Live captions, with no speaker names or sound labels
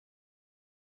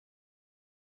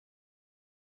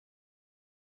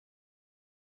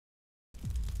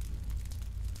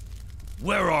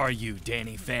Where are you,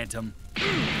 Danny Phantom?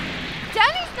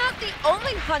 Danny's not the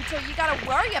only hunter you gotta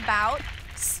worry about.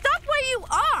 Stop where you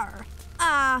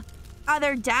are.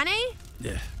 Other Danny?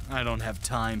 I don't have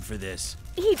time for this.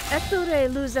 Eat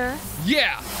Ekure, loser.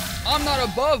 Yeah, I'm not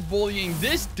above bullying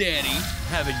this Danny.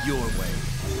 Have it your way.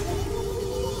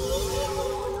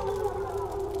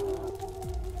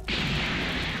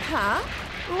 Huh?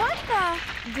 What the?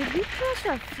 Did we crash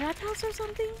a frat house or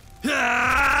something?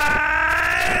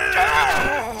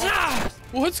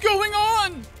 What's going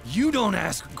on? You don't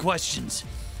ask questions.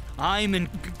 I'm in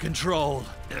control.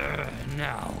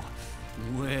 Now,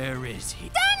 where is he?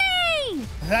 Danny!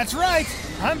 That's right!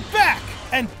 I'm back!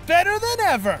 And better than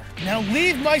ever! Now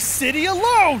leave my city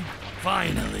alone!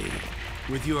 Finally!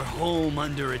 With your home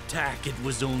under attack, it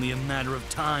was only a matter of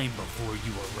time before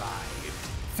you arrived.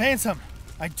 Phantom,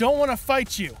 I don't want to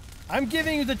fight you. I'm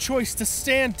giving you the choice to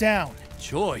stand down.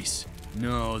 Choice?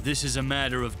 No, this is a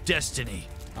matter of destiny.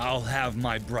 I'll have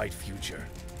my bright future.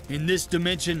 In this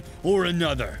dimension or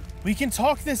another. We can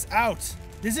talk this out.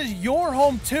 This is your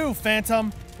home too,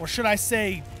 Phantom. Or should I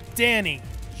say, Danny.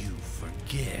 You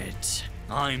forget.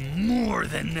 I'm more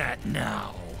than that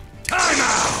now. Time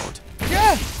out!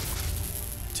 Yeah!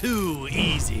 Too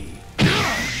easy.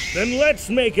 Then let's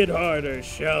make it harder,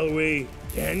 shall we,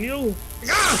 Daniel?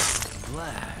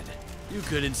 Glad. You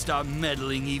couldn't stop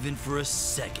meddling even for a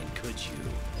second, could you?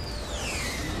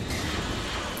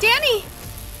 Danny!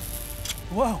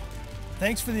 Whoa.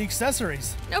 Thanks for the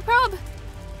accessories. No prob.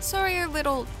 Sorry our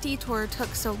little detour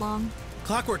took so long.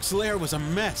 Clockwork's lair was a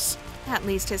mess. At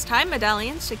least his time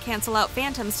medallions should cancel out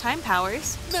Phantom's time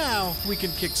powers. Now we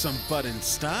can kick some butt in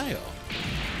style.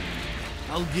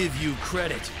 I'll give you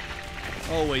credit.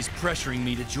 Always pressuring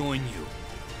me to join you.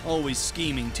 Always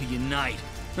scheming to unite.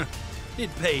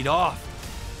 It paid off.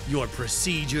 Your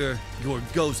procedure, your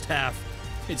ghost half,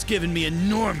 it's given me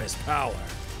enormous power.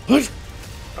 What?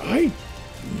 I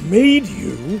made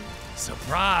you?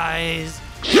 Surprise!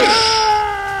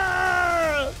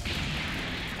 Ah!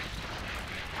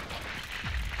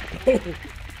 Oh,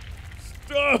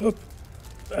 stop!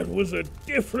 That was a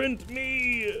different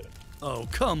me. Oh,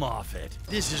 come off it.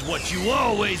 This is what you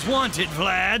always wanted,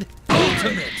 Vlad.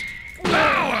 Ultimate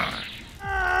power!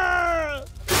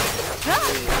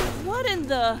 What in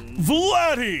the?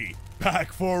 Vladdy!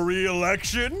 Back for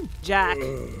re-election? Jack,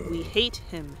 we hate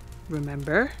him,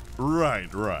 remember? Right.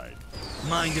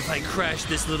 Mind if I crash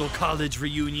this little college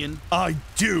reunion? I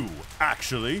do,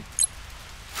 actually.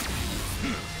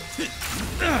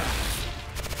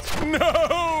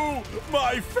 No!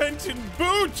 My Fenton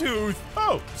boo tooth!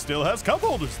 Oh, still has cup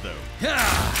holders, though.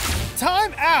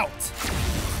 Time out!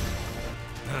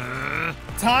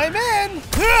 Time in!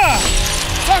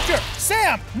 Tucker!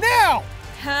 Sam! Now!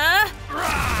 Huh?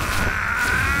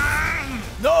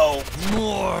 No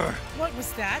more! What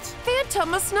was that?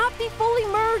 Phantom must not be fully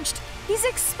merged. He's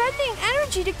expending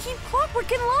energy to keep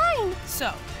Clockwork in line.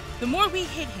 So, the more we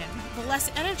hit him, the less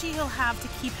energy he'll have to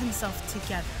keep himself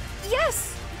together.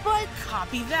 Yes, but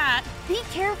Copy that. be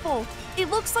careful. It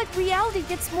looks like reality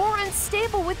gets more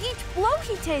unstable with each blow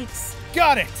he takes.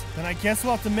 Got it! Then I guess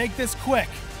we'll have to make this quick.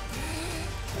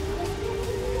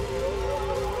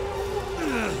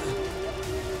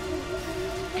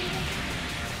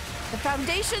 The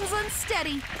foundation's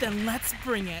unsteady. Then let's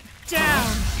bring it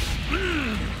down.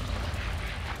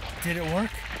 Did it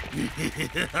work?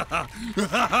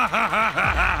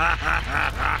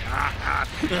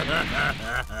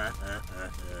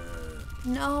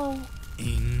 No.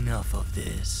 Enough of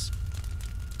this.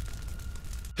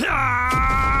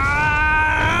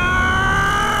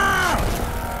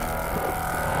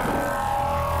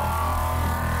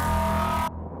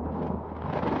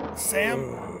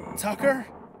 Sam? Tucker?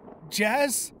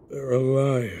 Jazz? They're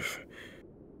alive.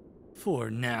 For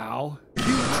now,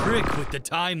 you trick with the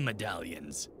time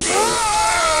medallions. But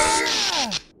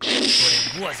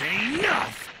it wasn't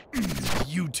enough!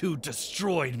 You two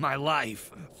destroyed my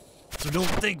life. So don't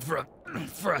think for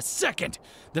a second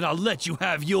that I'll let you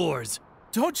have yours.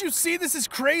 Don't you see this is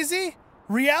crazy?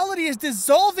 Reality is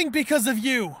dissolving because of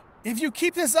you. If you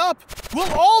keep this up,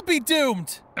 we'll all be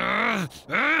doomed.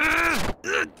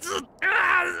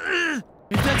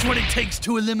 If that's what it takes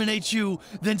to eliminate you,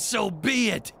 then so be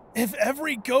it. If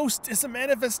every ghost is a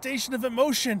manifestation of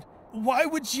emotion, why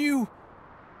would you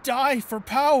die for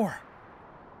power?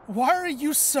 Why are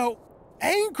you so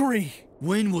angry?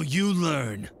 When will you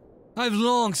learn? I've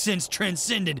long since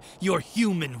transcended your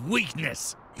human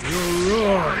weakness. You're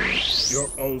wrong. You're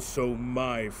also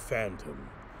my Phantom,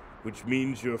 which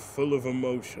means you're full of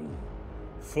emotion,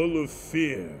 full of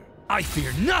fear. I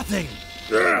fear nothing!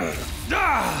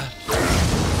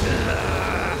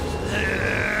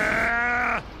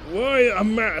 Why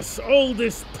amass all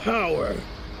this power?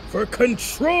 For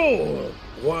control!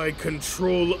 Why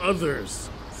control others?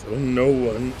 So no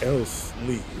one else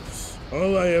leaves.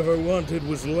 All I ever wanted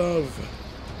was love,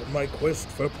 but my quest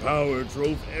for power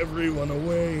drove everyone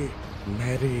away.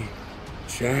 Maddie,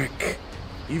 Jack,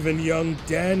 even young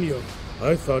Daniel.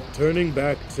 I thought turning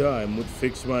back time would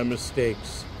fix my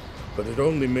mistakes, but it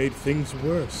only made things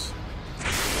worse. I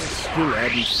still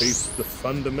hadn't faced the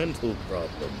fundamental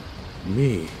problem.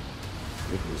 Me.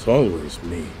 It was always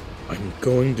me. I'm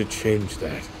going to change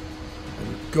that.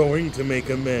 I'm going to make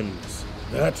amends.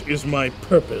 That is my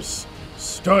purpose.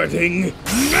 Starting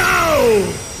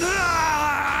now!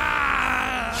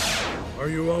 Are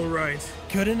you all right?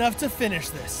 Good enough to finish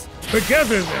this.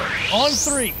 Together then! On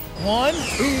 3. 1,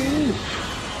 2,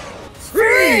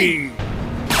 3!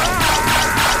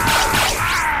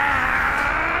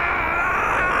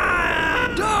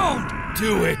 Don't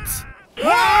do it!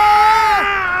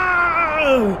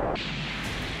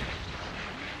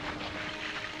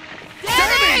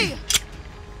 Danny!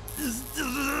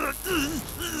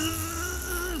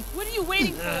 What are you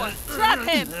waiting for? Trap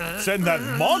him! Send that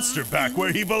monster back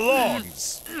where he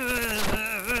belongs.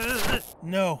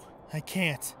 No, I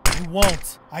can't. I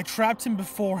won't. I trapped him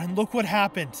before, and look what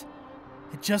happened.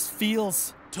 It just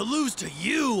feels... To lose to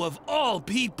you, of all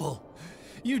people.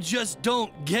 You just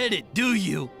don't get it, do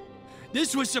you?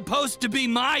 This was supposed to be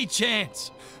my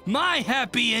chance. My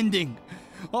happy ending.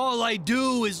 All I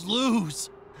do is lose.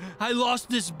 I lost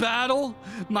this battle,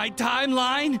 my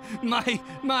timeline,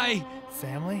 my...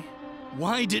 Family?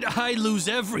 Why did I lose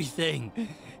everything,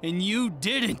 and you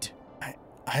didn't?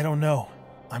 I don't know.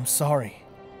 I'm sorry.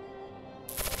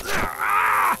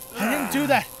 I didn't do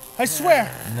that. I swear.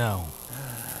 No,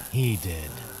 he did.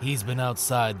 He's been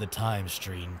outside the time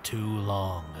stream too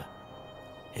long.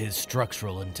 His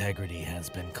structural integrity has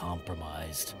been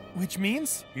compromised. Which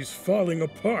means? He's falling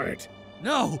apart.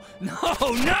 No, no,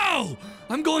 no!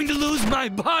 I'm going to lose my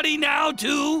body now,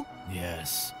 too?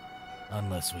 Yes,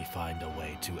 unless we find a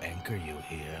way to anchor you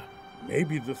here.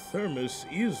 Maybe the thermos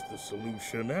is the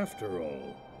solution after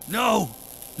all. No!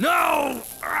 No!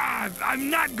 I'm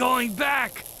not going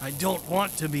back! I don't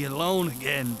want to be alone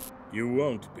again. You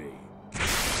won't be.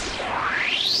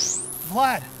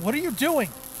 Vlad, what are you doing?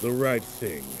 The right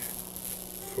thing.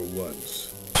 For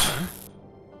once. Huh?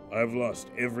 I've lost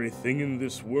everything in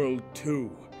this world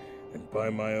too, and by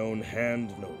my own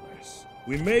hand no less.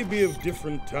 We may be of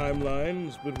different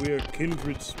timelines, but we are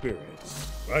kindred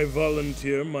spirits. I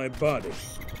volunteer my body.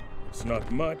 It's not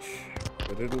much,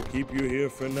 but it'll keep you here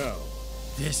for now.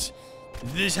 This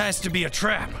has to be a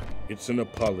trap. It's an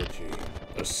apology,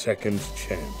 a second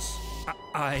chance.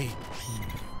 I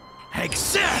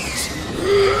accept!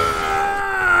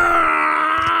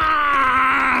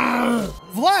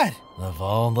 Vlad! Of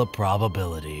all the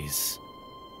probabilities,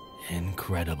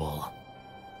 incredible.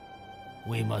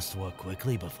 We must work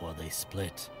quickly before they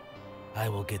split. I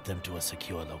will get them to a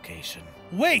secure location.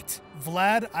 Wait!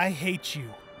 Vlad, I hate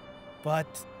you.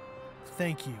 But,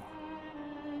 thank you.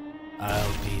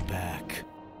 I'll be back.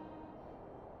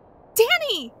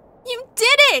 Danny! You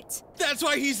did it! That's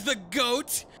why he's the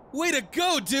GOAT! Way to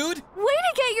go, dude! Way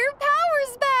to get your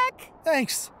powers back!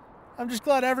 Thanks. I'm just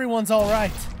glad everyone's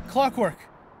alright. Clockwork,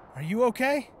 are you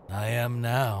okay? I am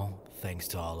now, thanks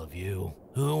to all of you.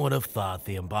 Who would have thought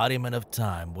the embodiment of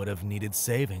time would have needed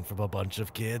saving from a bunch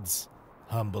of kids?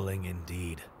 Humbling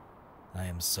indeed. I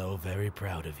am so very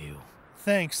proud of you.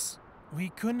 Thanks. We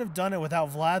couldn't have done it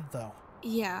without Vlad, though.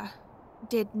 Yeah,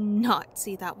 did not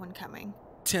see that one coming.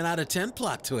 10 out of 10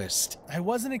 plot twist. I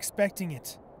wasn't expecting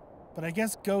it, but I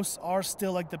guess ghosts are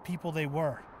still like the people they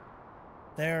were.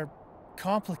 They're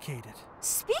complicated.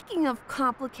 Speaking of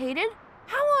complicated,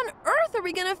 how on earth are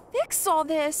we gonna fix all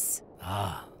this?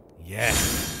 Ah,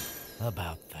 yes.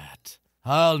 About that.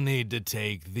 I'll need to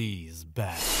take these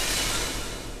back.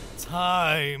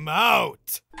 Time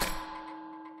out!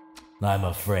 I'm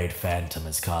afraid Phantom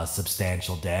has caused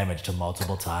substantial damage to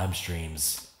multiple time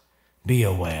streams. Be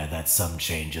aware that some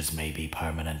changes may be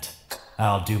permanent.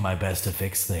 I'll do my best to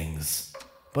fix things,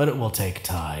 but it will take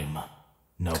time.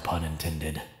 No pun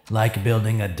intended. Like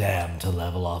building a dam to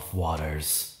level off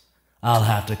waters. I'll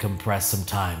have to compress some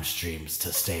time streams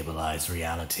to stabilize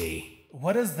reality.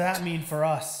 What does that mean for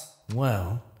us?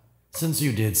 Well, since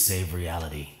you did save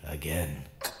reality again,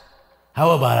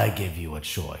 how about I give you a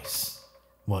choice?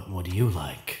 What would you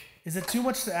like? Is it too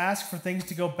much to ask for things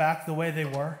to go back the way they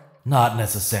were? Not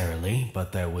necessarily,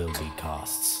 but there will be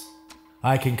costs.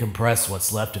 I can compress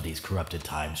what's left of these corrupted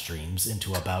time streams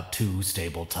into about 2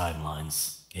 stable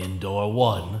timelines. In Door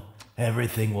 1,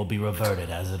 everything will be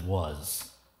reverted as it was,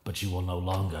 but you will no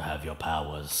longer have your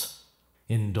powers.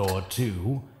 In Door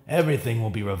 2, everything will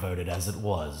be reverted as it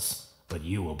was, but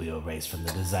you will be erased from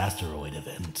the Disasteroid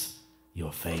event.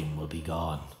 Your fame will be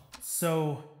gone.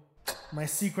 So, my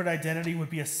secret identity would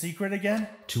be a secret again?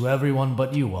 To everyone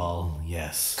but you all,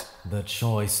 yes. The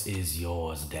choice is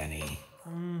yours, Danny.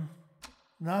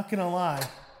 Not gonna lie.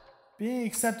 Being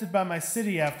accepted by my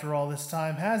city after all this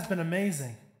time has been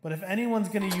amazing. But if anyone's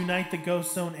gonna unite the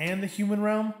Ghost Zone and the human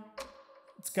realm,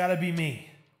 it's gotta be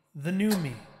me. The new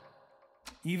me.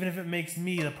 Even if it makes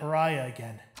me the pariah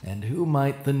again. And who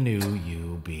might the new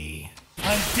you be?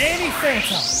 I'm Danny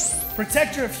Fenton,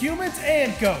 protector of humans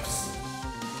and ghosts.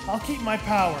 I'll keep my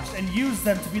powers and use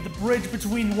them to be the bridge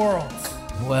between worlds.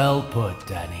 Well put,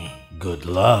 Danny. Good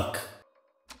luck.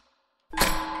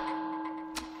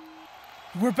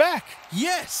 We're back!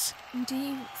 Yes! Do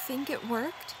you think it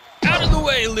worked? Out of the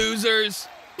way, losers!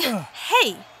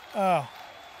 Hey! Oh,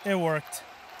 it worked.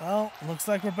 Well, looks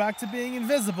like we're back to being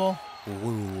invisible.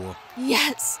 Ooh.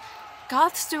 Yes!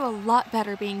 Goths do a lot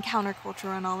better being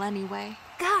counterculture and all anyway.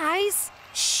 Guys,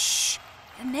 shh!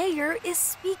 The mayor is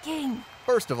speaking.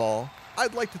 First of all,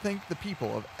 I'd like to thank the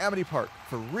people of Amity Park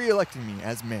for re-electing me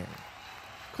as mayor.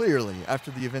 Clearly,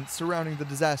 after the events surrounding the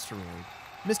Disasteroid,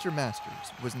 Mr.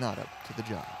 Masters was not up to the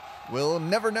job. We'll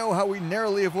never know how we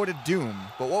narrowly avoided doom,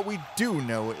 but what we do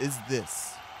know is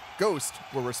this. Ghosts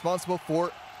were responsible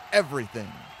for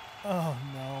everything. Oh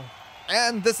no.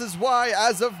 And this is why,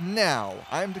 as of now,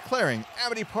 I am declaring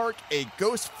Amity Park a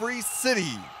ghost-free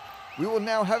city. We will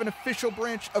now have an official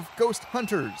branch of ghost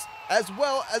hunters, as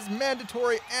well as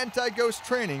mandatory anti-ghost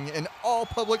training in all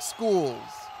public schools.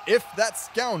 If that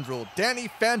scoundrel Danny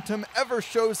Phantom ever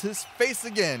shows his face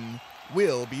again,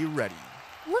 we'll be ready.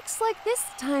 Looks like this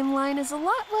timeline is a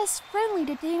lot less friendly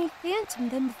to Danny Phantom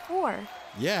than before.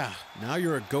 Yeah, now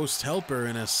you're a ghost helper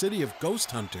in a city of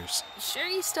ghost hunters. Sure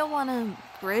you still want to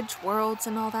bridge worlds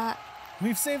and all that?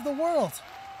 We've saved the world.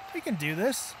 We can do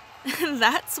this.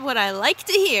 That's what I like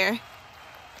to hear.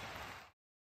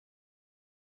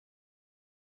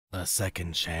 A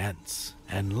second chance.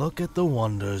 And look at the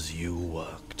wonders you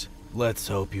worked. Let's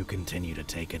hope you continue to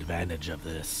take advantage of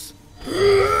this.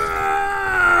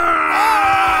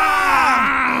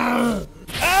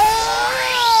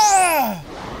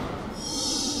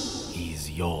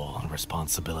 He's your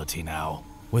responsibility now.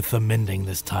 With the mending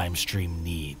this time stream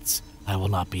needs, I will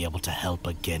not be able to help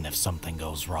again if something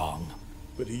goes wrong.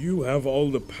 But you have all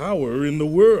the power in the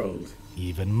world.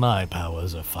 Even my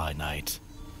powers are finite.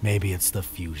 Maybe it's the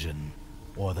fusion,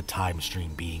 or the time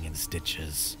stream being in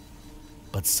stitches.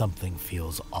 But something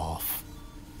feels off.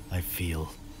 I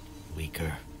feel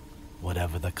weaker.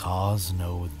 Whatever the cause,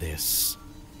 know this.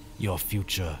 Your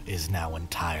future is now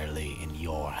entirely in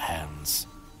your hands.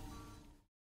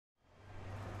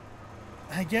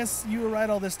 I guess you were right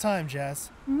all this time,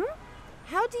 Jazz.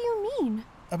 How do you mean?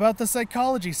 About the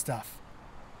psychology stuff.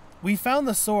 We found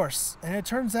the source, and it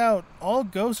turns out all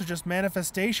ghosts are just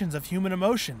manifestations of human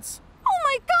emotions. Oh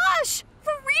my gosh!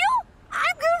 For real?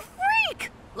 I'm gonna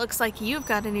freak! Looks like you've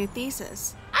got a new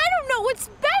thesis. I don't know what's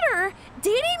better!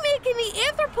 Danny making the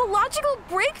anthropological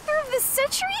breakthrough of the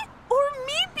century? Or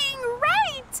me being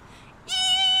right?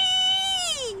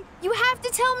 Eee! You have to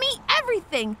tell me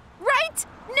everything, right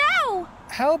now!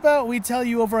 How about we tell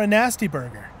you over a nasty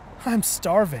burger? I'm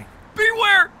starving.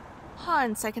 Beware!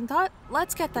 On second thought,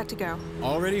 let's get that to go.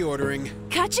 Already ordering.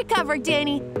 Cut your cover,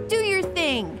 Danny. Do your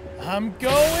thing. I'm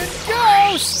going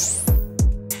ghost!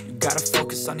 You gotta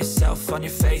focus on yourself, on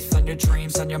your faith, on your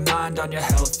dreams, on your mind, on your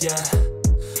health, yeah.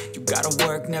 You gotta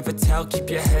work, never tell, keep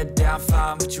your head down,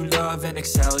 find what you love and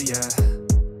excel, yeah.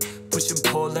 Push and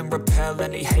pull and repel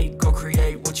any hate, go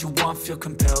create what you want, feel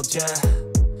compelled, yeah.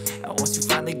 And once you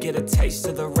finally get a taste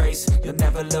of the race, you'll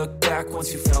never look back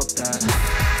once you felt that.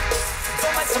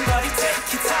 Don't let somebody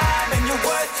take your time and your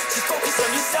worth, just focus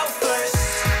on yourself first.